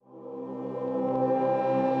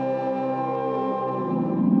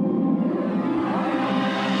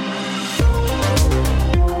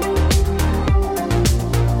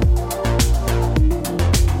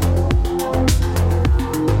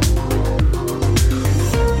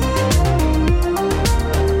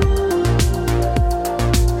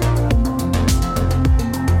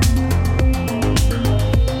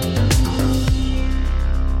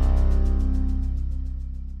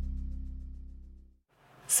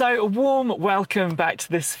So a warm welcome back to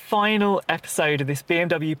this final episode of this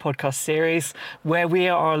BMW podcast series where we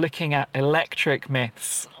are looking at electric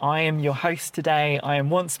myths. I am your host today. I am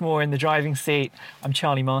once more in the driving seat. I'm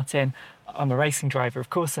Charlie Martin. I'm a racing driver. Of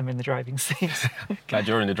course I'm in the driving seat. Glad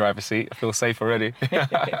you're in the driver's seat. I feel safe already.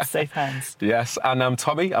 Safe hands. Yes, and I'm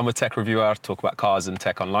Tommy. I'm a tech reviewer. I talk about cars and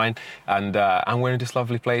tech online. And we're in this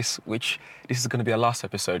lovely place, which this is going to be our last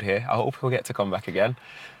episode here. I hope we'll get to come back again.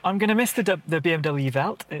 I'm going to miss the BMW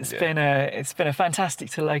Welt. It's been a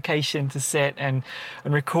fantastic location to sit and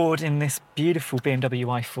record in this beautiful BMW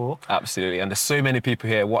i4. Absolutely, and there's so many people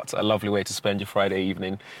here. What a lovely way to spend your Friday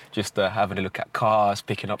evening, just having a look at cars,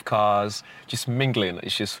 picking up cars, just mingling.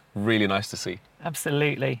 It's just really nice to see.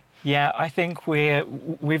 Absolutely. Yeah, I think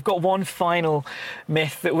we've got one final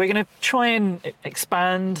myth that we're going to try and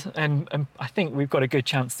expand, and I think we've got a good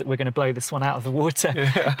chance that we're going to blow this one out of the water.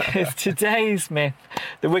 Because today's myth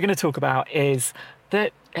that we're going to talk about is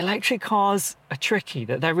that electric cars are tricky,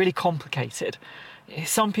 that they're really complicated.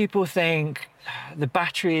 Some people think the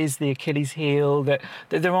battery is the Achilles heel, that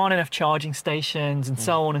there aren't enough charging stations, and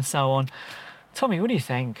so on and so on. Tommy, what do you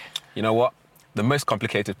think? You know what? The most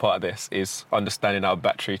complicated part of this is understanding how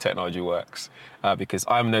battery technology works, because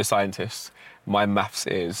I'm no scientist. My maths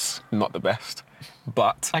is not the best,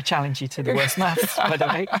 but... I challenge you to the worst maths, by the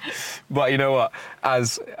way. But you know what?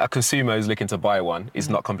 As a consumer who's looking to buy one, it's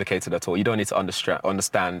not complicated at all. You don't need to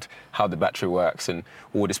understand how the battery works and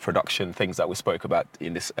all this production things that we spoke about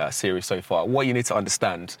in this series so far. What you need to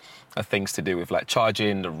understand are things to do with like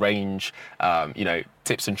charging, the range,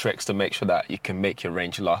 tips and tricks to make sure that you can make your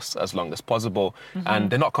range last as long as possible.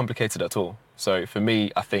 And they're not complicated at all. So for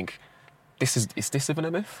me, I think is this even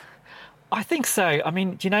a myth? I think so. I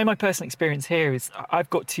mean, do you know, my personal experience here is I've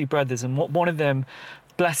got two brothers, and one of them,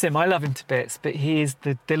 bless him, I love him to bits, but he is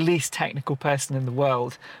the least technical person in the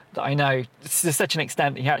world that I know, to such an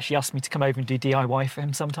extent that he actually asked me to come over and do DIY for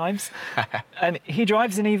him sometimes. And he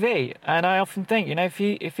drives an EV, and I often think, if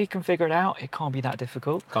he can figure it out, it can't be that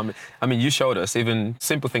difficult. I mean, you showed us even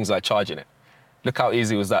simple things like charging it. Look how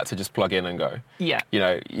easy was that to just plug in and go. Yeah.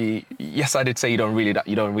 Yes, I did say you don't really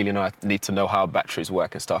need to know how batteries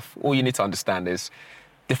work and stuff. All you need to understand is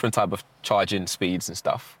different type of charging speeds and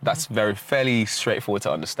stuff. That's fairly straightforward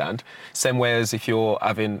to understand. Same way as if you're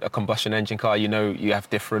having a combustion engine car, you have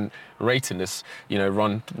different ratings.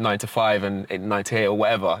 Run 9 to 5 and 9 to 8 or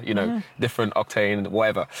whatever. Different octane,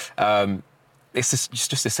 whatever. It's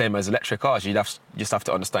just the same as electric cars. You just have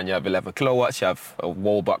to understand you have 11 kilowatts, you have a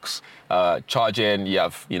wall box charging, you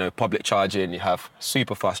have public charging, you have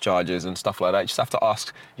super fast chargers and stuff like that. You just have to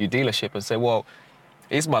ask your dealership and say, well,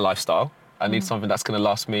 here's my lifestyle. I need something that's going to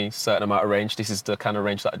last me a certain amount of range. This is the kind of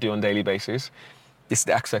range that I do on a daily basis. This is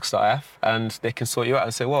the access that I have. And they can sort you out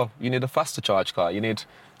and say, well, you need a faster charge car. You need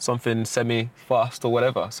something semi-fast or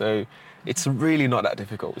whatever. So it's really not that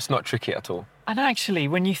difficult. It's not tricky at all. And actually,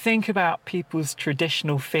 when you think about people's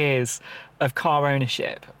traditional fears of car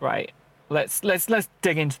ownership, right? Let's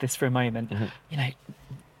dig into this for a moment.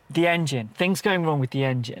 The engine, things going wrong with the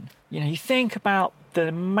engine. You think about the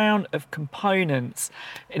amount of components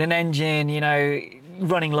in an engine,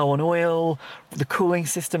 running low on oil, the cooling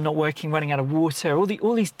system not working, running out of water,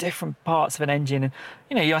 all these different parts of an engine.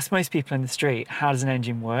 And, you ask most people in the street, how does an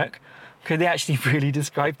engine work? Could they actually really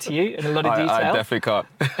describe to you in a lot of detail? I definitely can't.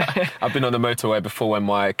 I've been on the motorway before when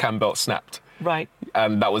my cam belt snapped. Right.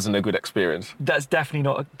 And that wasn't a good experience. That's definitely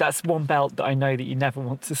not. That's one belt that I know that you never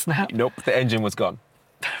want to snap. Nope, the engine was gone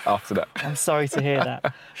after that. I'm sorry to hear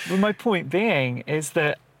that. But my point being is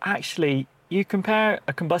that actually you compare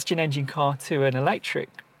a combustion engine car to an electric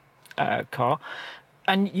car,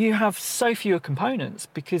 and you have so fewer components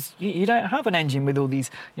because you don't have an engine with all these,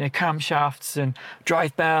 camshafts and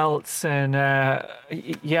drive belts and,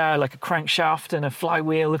 like a crankshaft and a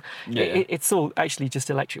flywheel. It's all actually just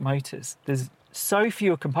electric motors. There's so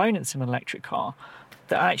fewer components in an electric car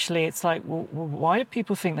that actually it's like, well, why do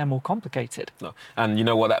people think they're more complicated? No. And you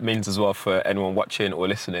know what that means as well for anyone watching or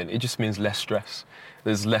listening? It just means less stress.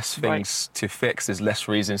 There's less things to fix. There's less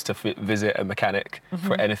reasons to visit a mechanic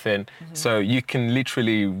for anything. So you can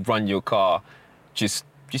literally run your car. Just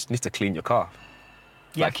need to clean your car.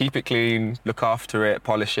 Yeah. Like keep it clean, look after it,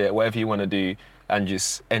 polish it, whatever you want to do, and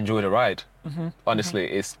just enjoy the ride. Honestly,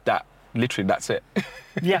 it's that. Literally, that's it.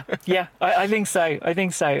 Yeah, I think so.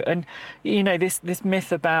 And, this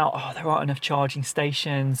myth about, there aren't enough charging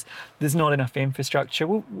stations, there's not enough infrastructure.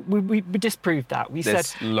 Well, we disproved that. There's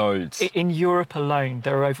said loads. In Europe alone,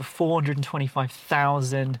 there are over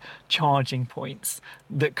 425,000 charging points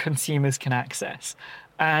that consumers can access.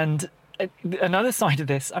 And another side of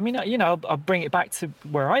this, I mean, I'll bring it back to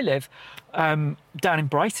where I live. Down in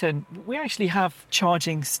Brighton, we actually have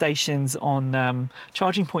charging stations on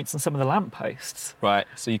charging points on some of the lampposts. Right.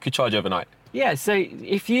 So you could charge overnight. Yeah, so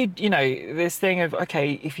if this thing of,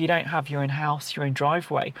 okay, if you don't have your own house, your own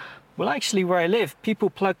driveway, well, actually where I live, people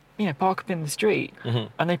park up in the street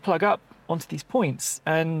and they plug up onto these points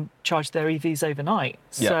and charge their EVs overnight.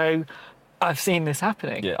 Yeah. So I've seen this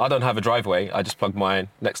happening. Yeah, I don't have a driveway. I just plug mine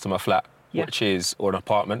next to my flat, which is, or an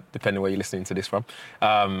apartment, depending where you're listening to this from.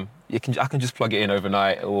 I can just plug it in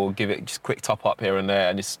overnight or give it just a quick top up here and there,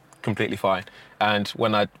 and it's completely fine. And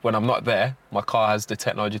when I'm not there, my car has the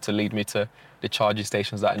technology to lead me to the charging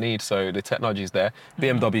stations that I need. So the technology is there.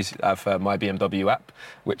 BMWs have my BMW app,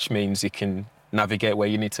 which means you can navigate where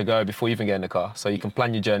you need to go before you even get in the car. So you can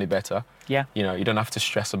plan your journey better. Yeah. You don't have to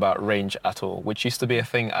stress about range at all, which used to be a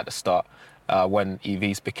thing at the start when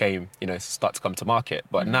EVs became, start to come to market.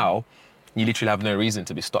 But now you literally have no reason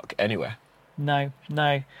to be stuck anywhere. No.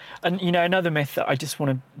 And, another myth that I just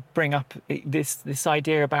want to bring up, this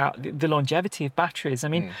idea about the longevity of batteries. I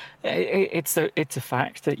mean, it's a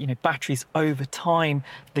fact that, batteries over time,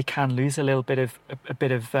 they can lose a little bit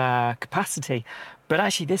of capacity. But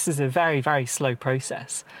actually, this is a very, very slow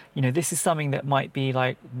process. This is something that might be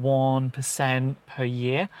like 1% per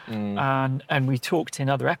year. And we talked in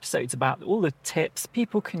other episodes about all the tips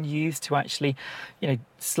people can use to actually,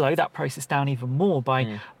 slow that process down even more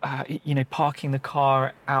by, parking the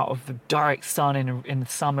car out of the direct sun in the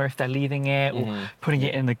summer if they're leaving it, or putting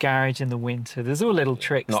it in the garage in the winter. There's all little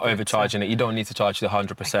tricks. Not overcharging it. You don't need to charge the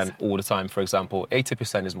 100% all the time, for example.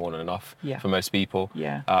 80% is more than enough for most people.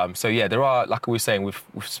 Yeah. There are, like we were saying, we've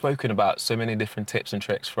spoken about so many different tips and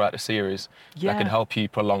tricks throughout the series that can help you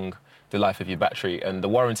prolong the life of your battery, and the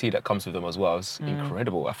warranty that comes with them as well is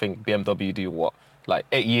incredible. I think BMW do what, like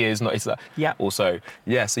 8 years? Not, it's that. Yeah. Also,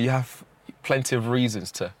 so you have plenty of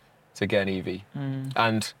reasons to get an EV,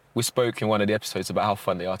 and we spoke in one of the episodes about how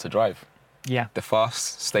fun they are to drive. Yeah. They're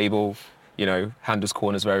fast, stable, handles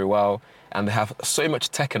corners very well, and they have so much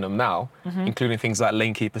tech in them now, including things like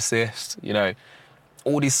lane keep assist,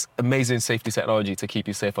 all this amazing safety technology to keep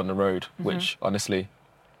you safe on the road, which honestly,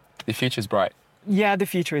 the future's bright. Yeah, the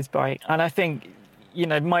future is bright. And I think,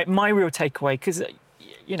 my real takeaway, because,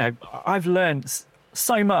 I've learned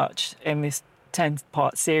so much in this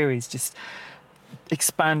 10-part series, just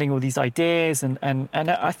expanding all these ideas. And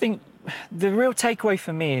I think the real takeaway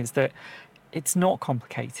for me is that it's not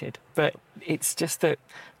complicated, but it's just that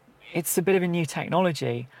it's a bit of a new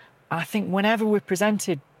technology. I think whenever we're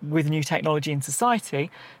presented with new technology in society,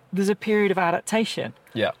 there's a period of adaptation.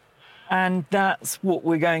 Yeah. And that's what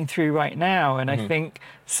we're going through right now. And I think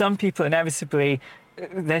some people inevitably,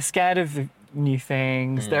 they're scared of new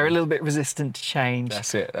things. They're a little bit resistant to change.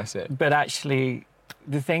 That's it. But actually,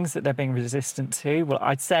 the things that they're being resistant to, well,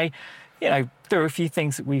 I'd say, there are a few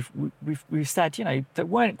things that we've said, that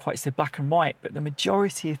weren't quite so black and white, but the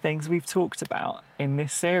majority of things we've talked about in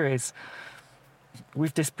this series,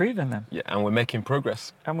 we've disproven them. Yeah, and we're making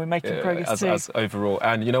progress. And we're making progress too. As overall.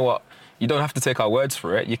 And you know what? You don't have to take our words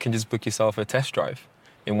for it. You can just book yourself a test drive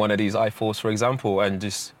in one of these i4s, for example, and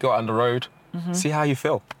just go out on the road, see how you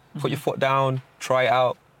feel. Put your foot down, try it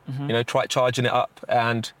out, try charging it up,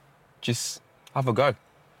 and just have a go.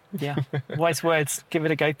 Yeah, wise words. Give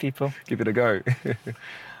it a go, people. Give it a go.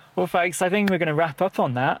 Well, folks, I think we're going to wrap up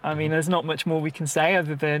on that. I mean, there's not much more we can say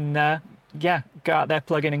other than, go out there,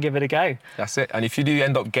 plug in and give it a go. That's it. And if you do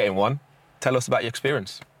end up getting one, tell us about your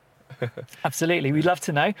experience. Absolutely. We'd love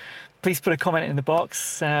to know. Please put a comment in the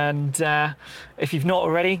box. And if you've not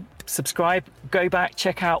already, subscribe, go back,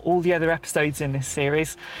 check out all the other episodes in this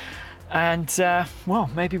series. And,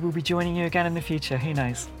 maybe we'll be joining you again in the future. Who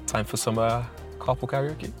knows? Time for some carpool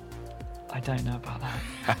karaoke? I don't know about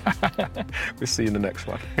that. We'll see you in the next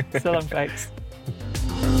one. So long, folks.